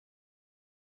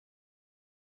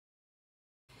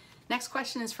Next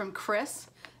question is from Chris.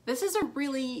 This is a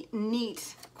really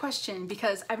neat question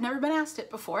because I've never been asked it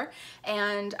before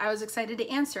and I was excited to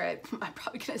answer it. I'm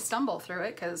probably gonna stumble through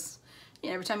it because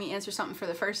every time you answer something for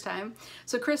the first time.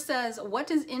 So Chris says, what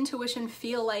does intuition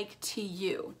feel like to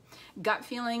you? Gut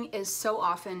feeling is so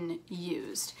often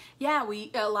used. Yeah,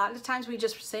 a lot of times we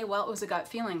just say, well, it was a gut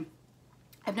feeling.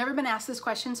 I've never been asked this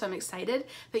question, so I'm excited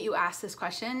that you asked this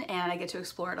question and I get to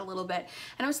explore it a little bit.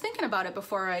 And I was thinking about it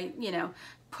before I,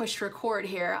 pushed record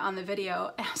here on the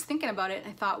video. And I was thinking about it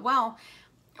and I thought, well,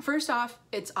 first off,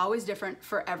 it's always different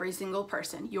for every single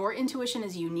person. Your intuition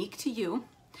is unique to you.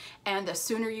 And the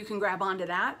sooner you can grab onto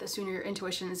that, the sooner your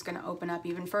intuition is going to open up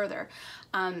even further.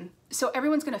 So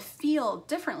everyone's going to feel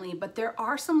differently, but there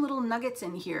are some little nuggets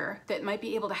in here that might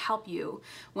be able to help you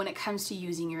when it comes to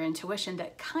using your intuition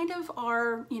that kind of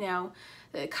are,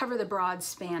 that cover the broad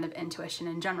span of intuition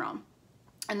in general.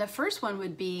 And the first one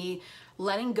would be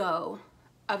letting go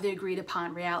of the agreed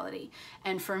upon reality.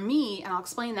 And for me, and I'll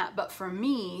explain that, but for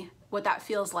me, what that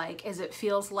feels like is it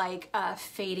feels like a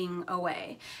fading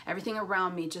away. Everything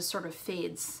around me just sort of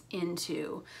fades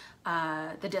into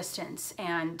the distance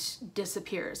and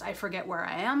disappears. I forget where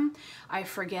I am. I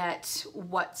forget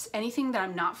anything that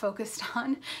I'm not focused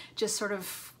on just sort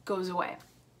of goes away.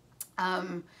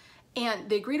 And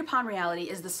the agreed upon reality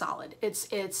is the solid. It's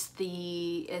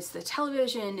the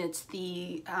television, it's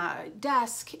the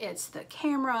desk, it's the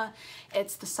camera,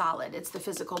 it's the solid, it's the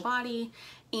physical body.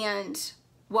 And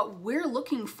what we're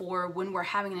looking for when we're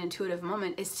having an intuitive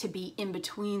moment is to be in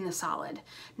between the solid,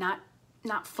 not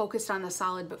focused on the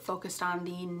solid, but focused on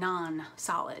the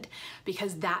non-solid,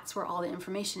 because that's where all the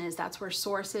information is. That's where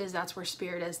source is, that's where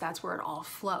spirit is, that's where it all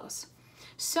flows.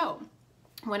 So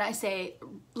when I say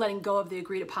letting go of the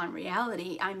agreed upon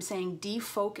reality, I'm saying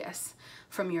defocus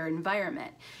from your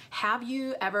environment. Have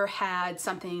you ever had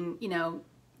something, you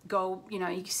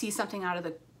see something out of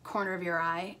the corner of your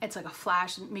eye, it's like a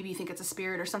flash, maybe you think it's a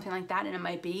spirit or something like that, and it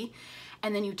might be,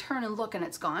 and then you turn and look and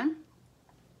it's gone?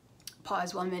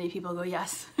 Pause while many people go,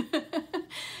 yes.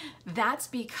 That's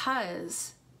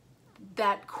because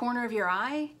that corner of your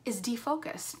eye is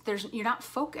defocused. You're not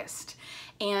focused.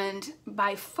 And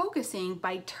by focusing,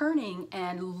 by turning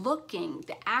and looking,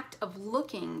 the act of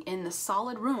looking in the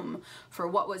solid room for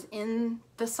what was in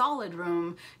the solid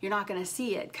room, you're not gonna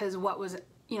see it because what was,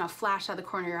 flashed out of the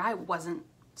corner of your eye wasn't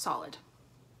solid.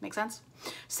 Make sense?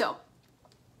 So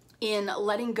in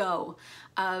letting go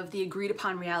of the agreed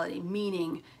upon reality,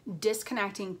 meaning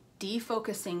disconnecting,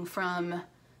 defocusing from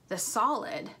the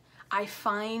solid, I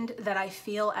find that I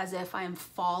feel as if I'm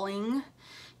falling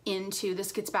into,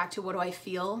 this gets back to what do I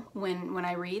feel when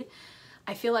I read.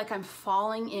 I feel like I'm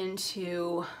falling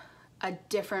into a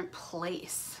different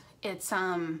place. It's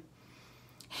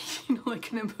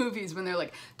like in the movies when they're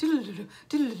like,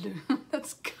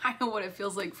 that's kind of what it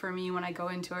feels like for me when I go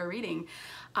into a reading.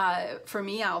 For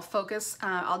me, I'll focus,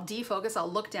 I'll defocus, I'll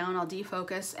look down, I'll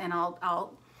defocus, and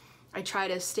I try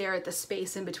to stare at the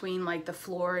space in between like the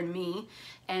floor and me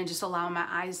and just allow my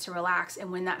eyes to relax. And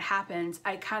when that happens,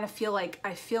 I kind of feel like,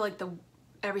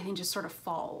 everything just sort of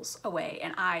falls away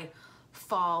and I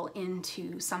fall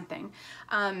into something.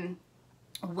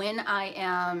 When I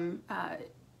am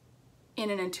in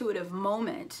an intuitive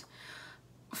moment,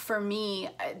 for me,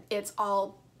 it's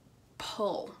all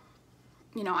pull.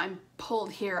 I'm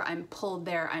pulled here, I'm pulled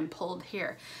there, I'm pulled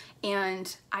here.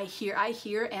 And I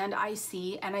hear and I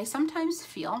see and I sometimes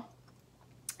feel.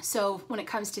 So when it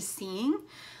comes to seeing,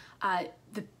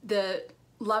 the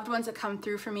loved ones that come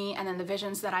through for me and then the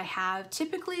visions that I have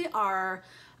typically are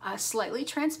slightly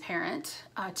transparent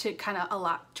to kind of a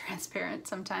lot transparent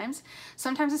sometimes.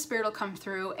 Sometimes the spirit will come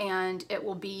through and it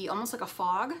will be almost like a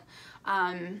fog.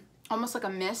 Almost like a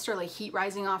mist or like heat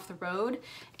rising off the road.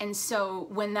 And so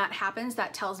when that happens,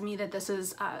 that tells me that this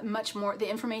is much more, the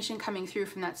information coming through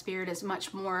from that spirit is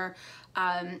much more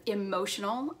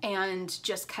emotional and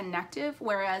just connective.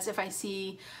 Whereas if I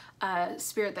see a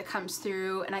spirit that comes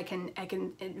through and I can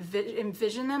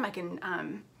envision them, I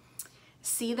can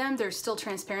see them, they're still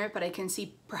transparent, but I can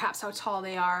see perhaps how tall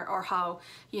they are or how,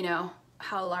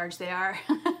 how large they are.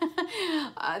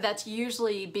 That's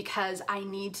usually because I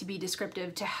need to be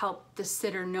descriptive to help the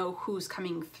sitter know who's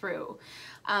coming through.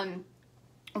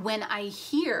 When I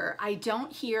hear, I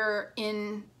don't hear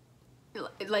in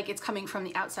like it's coming from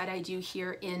the outside. I do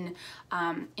hear in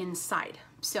inside.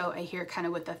 So I hear kind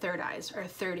of with the third eyes or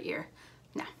third ear.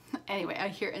 No, anyway, I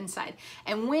hear inside.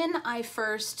 And when I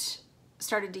first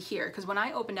started to hear, because when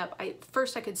I opened up,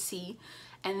 first I could see,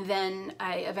 and then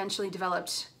I eventually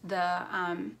developed the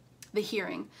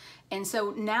hearing. And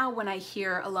so now when I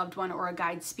hear a loved one or a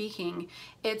guide speaking,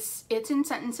 it's in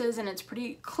sentences and it's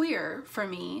pretty clear for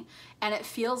me. And it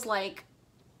feels like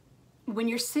when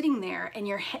you're sitting there and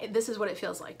this is what it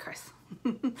feels like, Chris.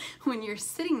 When you're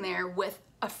sitting there with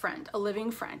a friend, a living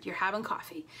friend, you're having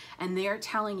coffee and they're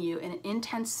telling you an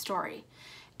intense story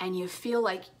and you feel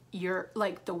like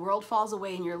the world falls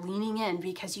away and you're leaning in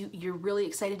because you're really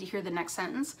excited to hear the next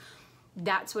sentence.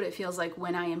 That's what it feels like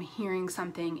when I am hearing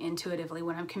something intuitively,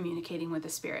 when I'm communicating with the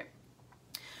spirit.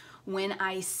 When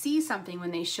I see something,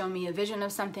 when they show me a vision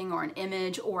of something or an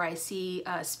image, or I see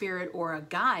a spirit or a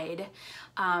guide,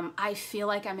 I feel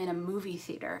like I'm in a movie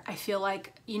theater. I feel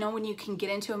like, you know, when you can get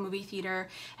into a movie theater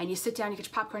and you sit down, you get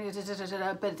your popcorn,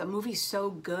 but the movie's so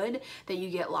good that you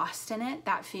get lost in it,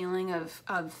 that feeling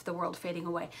of the world fading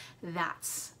away,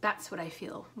 that's what I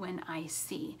feel when I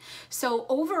see. So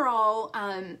overall,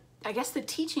 I guess the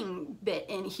teaching bit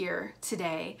in here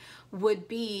today would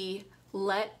be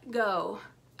let go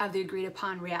of the agreed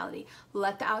upon reality.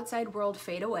 Let the outside world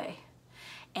fade away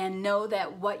and know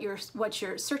that what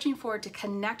you're searching for to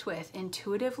connect with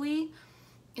intuitively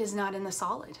is not in the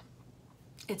solid.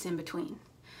 It's in between.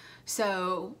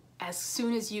 So as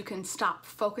soon as you can stop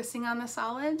focusing on the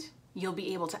solid, you'll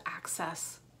be able to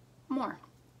access more.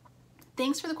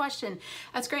 Thanks for the question.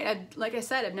 That's great. Like I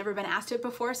said, I've never been asked it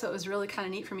before, so it was really kind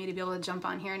of neat for me to be able to jump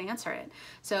on here and answer it.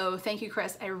 So thank you,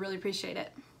 Chris. I really appreciate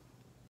it.